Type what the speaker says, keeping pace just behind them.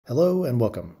Hello and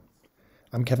welcome.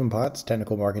 I'm Kevin Potts,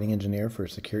 Technical Marketing Engineer for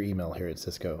Secure Email here at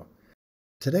Cisco.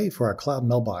 Today for our Cloud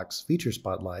Mailbox feature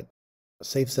spotlight,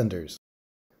 Safe Senders.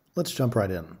 Let's jump right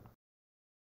in.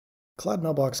 Cloud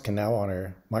Mailbox can now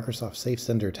honor Microsoft Safe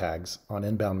Sender tags on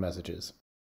inbound messages.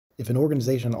 If an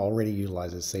organization already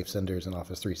utilizes Safe Senders in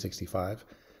Office 365,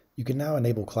 you can now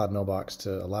enable Cloud Mailbox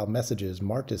to allow messages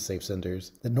marked as Safe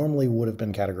Senders that normally would have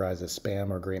been categorized as spam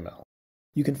or graymail.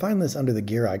 You can find this under the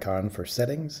gear icon for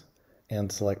Settings and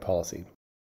select Policy.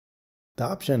 The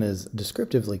option is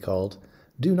descriptively called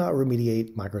Do Not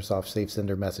Remediate Microsoft Safe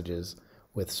Sender Messages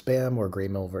with Spam or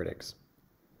Graymail Verdicts.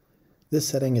 This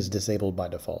setting is disabled by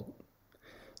default.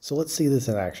 So let's see this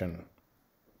in action.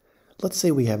 Let's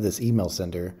say we have this email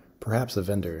sender, perhaps a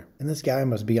vendor, and this guy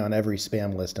must be on every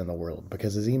spam list in the world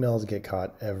because his emails get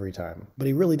caught every time. But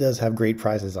he really does have great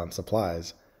prices on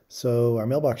supplies. So our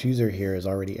mailbox user here has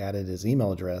already added his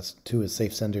email address to his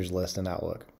Safe Senders list in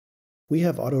Outlook. We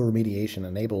have auto remediation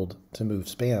enabled to move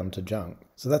spam to junk,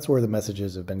 so that's where the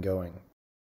messages have been going.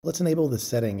 Let's enable this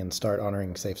setting and start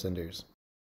honoring Safe Senders.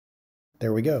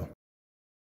 There we go.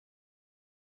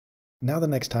 Now the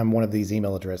next time one of these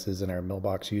email addresses in our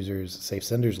mailbox user's Safe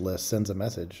Senders list sends a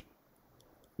message,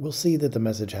 we'll see that the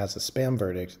message has a spam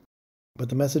verdict, but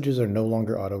the messages are no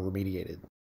longer auto remediated.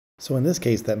 So in this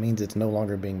case, that means it's no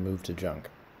longer being moved to junk.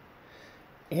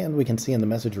 And we can see in the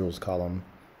message rules column,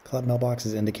 Cloud Mailbox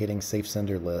is indicating Safe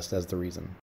Sender list as the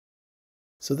reason.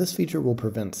 So this feature will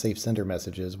prevent Safe Sender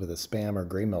messages with a spam or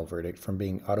graymail verdict from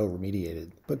being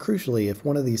auto-remediated. But crucially, if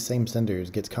one of these same senders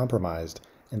gets compromised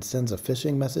and sends a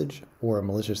phishing message or a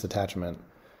malicious attachment,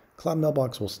 Cloud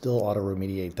Mailbox will still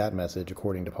auto-remediate that message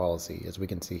according to policy, as we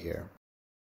can see here.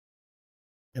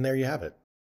 And there you have it.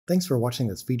 Thanks for watching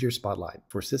this feature spotlight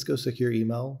for Cisco Secure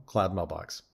Email Cloud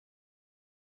Mailbox.